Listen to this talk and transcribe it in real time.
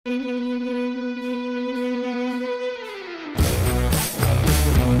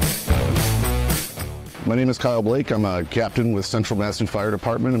My name is Kyle Blake. I'm a captain with Central Madison Fire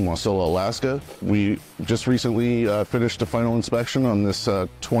Department in Wasilla, Alaska. We just recently finished a final inspection on this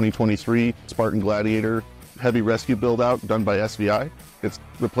 2023 Spartan Gladiator heavy rescue build-out done by SVI. It's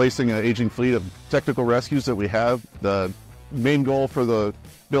replacing an aging fleet of technical rescues that we have. The main goal for the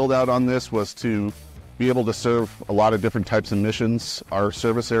build-out on this was to be able to serve a lot of different types of missions. Our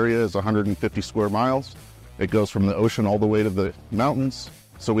service area is 150 square miles. It goes from the ocean all the way to the mountains.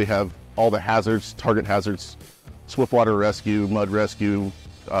 So we have all the hazards, target hazards, swiftwater rescue, mud rescue,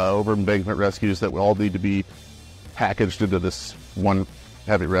 over embankment rescues that will all need to be packaged into this one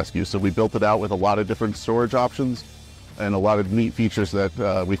heavy rescue. So we built it out with a lot of different storage options and a lot of neat features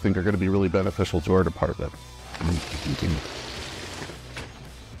that we think are going to be really beneficial to our department.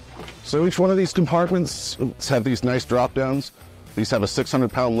 So each one of these compartments have these nice drop downs. These have a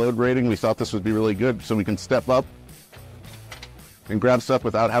 600-pound load rating. We thought this would be really good so we can step up and grab stuff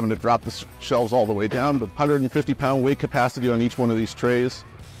without having to drop the shelves all the way down. But 150-pound weight capacity on each one of these trays.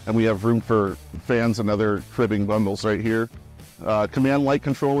 And we have room for fans and other cribbing bundles right here. Command light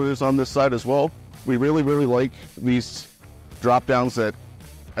controllers on this side as well. We really, really like these drop downs that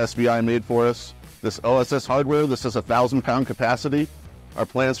SVI made for us. This OSS hardware, this has a 1,000-pound capacity. Our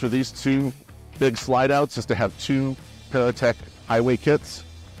plans for these two big slide outs is to have two Paratech highway kits.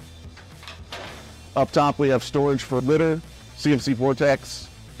 Up top we have storage for litter, CMC Vortex,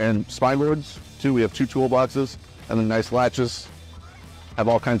 and spine loads. We have two toolboxes, and then nice latches. Have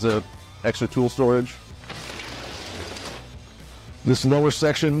all kinds of extra tool storage. This lower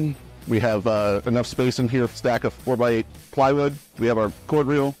section, we have enough space in here, stack of 4x8 plywood. We have our cord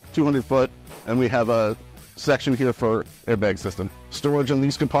reel, 200 foot, and we have a section here for airbag system. Storage in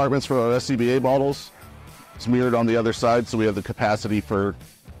these compartments for our SCBA bottles. It's mirrored on the other side, so we have the capacity for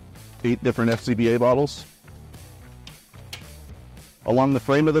 8 different FCBA bottles. Along the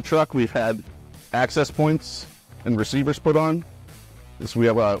frame of the truck, we've had access points and receivers put on. We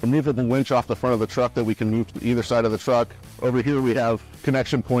have a removable winch off the front of the truck that we can move to either side of the truck. Over here we have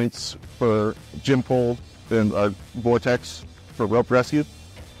connection points for gym pole and Vortex for rope rescue.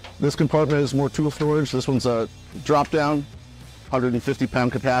 This compartment is more tool storage. This one's a drop down,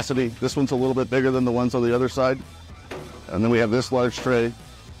 150-pound capacity. This one's a little bit bigger than the ones on the other side. And then we have this large tray,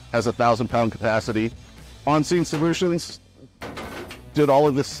 has a 1,000-pound capacity. On-scene solutions did all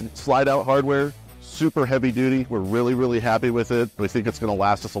of this slide out hardware, super heavy duty. We're really, really happy with it. We think it's going to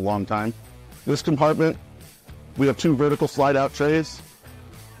last us a long time. This compartment, we have 2 vertical slide out trays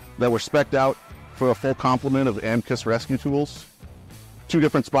that were spec'd out for a full complement of AMKIS rescue tools. 2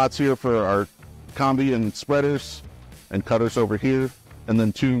 different spots here for our combi and spreaders and cutters over here, and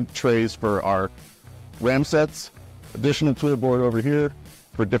then 2 trays for our ram sets. Additional tool board over here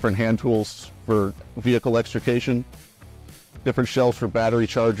for different hand tools for vehicle extrication. Different shelves for battery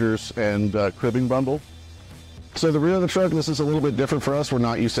chargers and cribbing bundle. So the rear of the truck, this is a little bit different for us. We're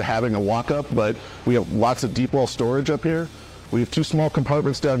not used to having a walk-up, but we have lots of deep wall storage up here. We have 2 small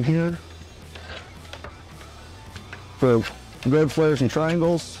compartments down here for red flares and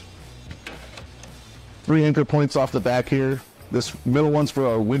triangles. 3 anchor points off the back here. This middle one's for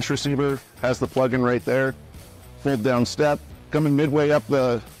our winch receiver, has the plug-in right there. Fold down step. Coming midway up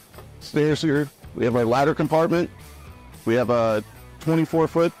the stairs here, we have our ladder compartment. We have a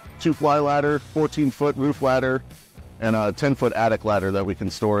 24-foot 2-fly ladder, 14-foot roof ladder, and a 10-foot attic ladder that we can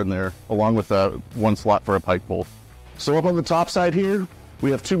store in there, along with 1 slot for a pike pole. So up on the top side here,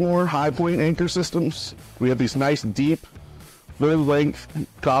 we have 2 more high point anchor systems. We have these nice deep, full-length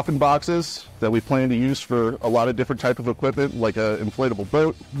coffin boxes that we plan to use for a lot of different type of equipment, like inflatable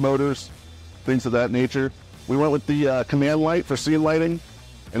boat, motors, things of that nature. We went with the command light for scene lighting.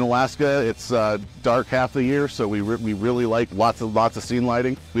 In Alaska, it's dark half the year, so we really like lots of scene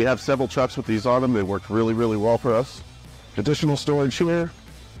lighting. We have several trucks with these on them. They worked really, really well for us. Additional storage here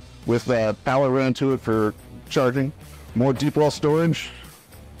with power run to it for charging. More deep wall storage.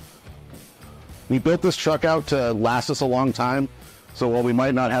 We built this truck out to last us a long time, so while we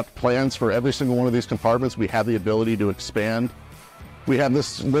might not have plans for every single one of these compartments, we have the ability to expand. We have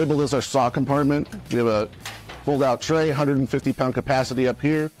this labeled as our saw compartment. We have a fold-out tray, 150-pound capacity up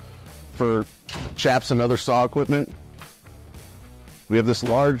here for chaps and other saw equipment. We have this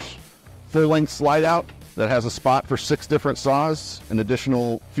large full-length slide-out that has a spot for 6 different saws and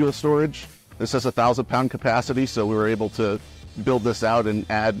additional fuel storage. This has a 1,000-pound capacity, so we were able to build this out and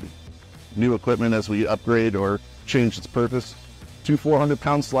add new equipment as we upgrade or change its purpose. 2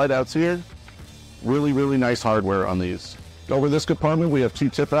 400-pound slide-outs here. Really, really nice hardware on these. Over this compartment, we have 2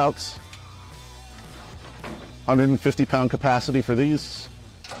 tip-outs. 150-pound capacity for these.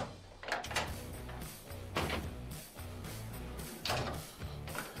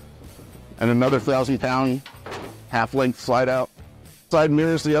 and another 1,000-pound half-length slide out. Side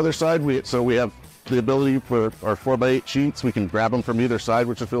mirrors the other side, so we have the ability for our 4x8 sheets. We can grab them from either side,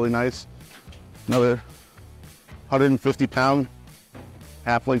 which is really nice. Another 150-pound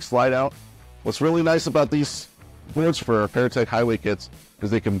half-length slide out. What's really nice about these boards for our Paratech highway kits is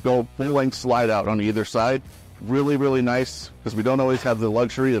they can go full-length slide out on either side. Really, really nice, because we don't always have the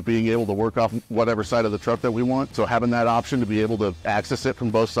luxury of being able to work off whatever side of the truck that we want. So having that option to be able to access it from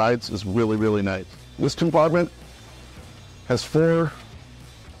both sides is really, really nice. This compartment has 4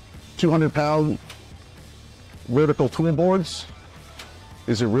 200-pound vertical tool boards.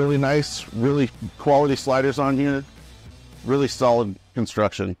 These are really nice, really quality sliders on here. Really solid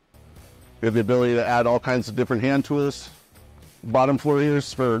construction. We have the ability to add all kinds of different hand tools. Bottom floor here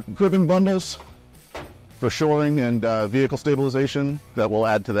is for equipment bundles, for shoring and vehicle stabilization. That will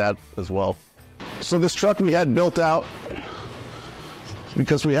add to that as well. So this truck we had built out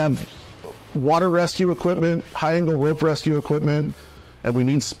because we have water rescue equipment, high angle rope rescue equipment, and we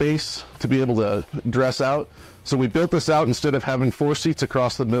need space to be able to dress out. So we built this out. Instead of having 4 seats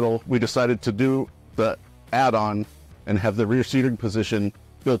across the middle, we decided to do the add-on and have the rear seating position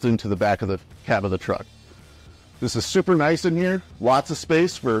built into the back of the cab of the truck. This is super nice in here. Lots of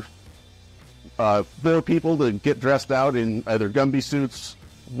space for people to get dressed out in either Gumby suits,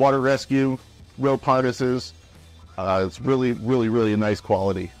 water rescue, rope harnesses. It's really, really, really a nice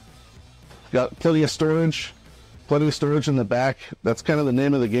quality. Got plenty of storage in the back. That's kind of the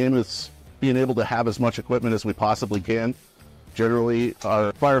name of the game, is being able to have as much equipment as we possibly can. Generally,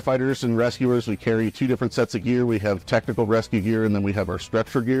 our firefighters and rescuers, we carry 2 different sets of gear. We have technical rescue gear, and then we have our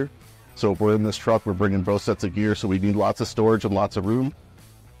stretcher gear. So if we're in this truck, we're bringing both sets of gear, so we need lots of storage and lots of room.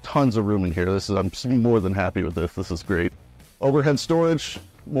 Tons of room in here. I'm more than happy with this. This is great. Overhead storage,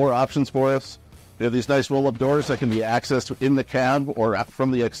 more options for us. We have these nice roll-up doors that can be accessed in the cab or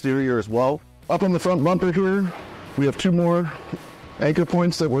from the exterior as well. Up on the front bumper here, we have 2 more anchor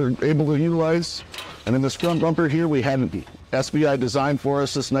points that we're able to utilize. And in this front bumper here, we had an SBI designed for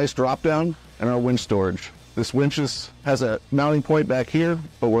us this nice drop down and our winch storage. This winch has a mounting point back here,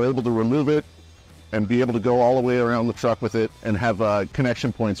 but we're able to remove it and be able to go all the way around the truck with it and have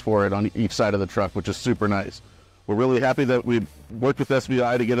connection points for it on each side of the truck, which is super nice. We're really happy that we worked with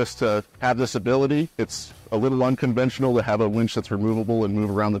SBI to get us to have this ability. It's a little unconventional to have a winch that's removable and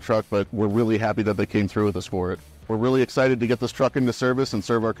move around the truck, but we're really happy that they came through with us for it. We're really excited to get this truck into service and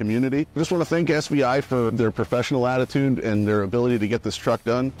serve our community. I just want to thank SBI for their professional attitude and their ability to get this truck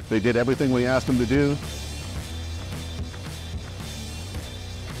done. They did everything we asked them to do.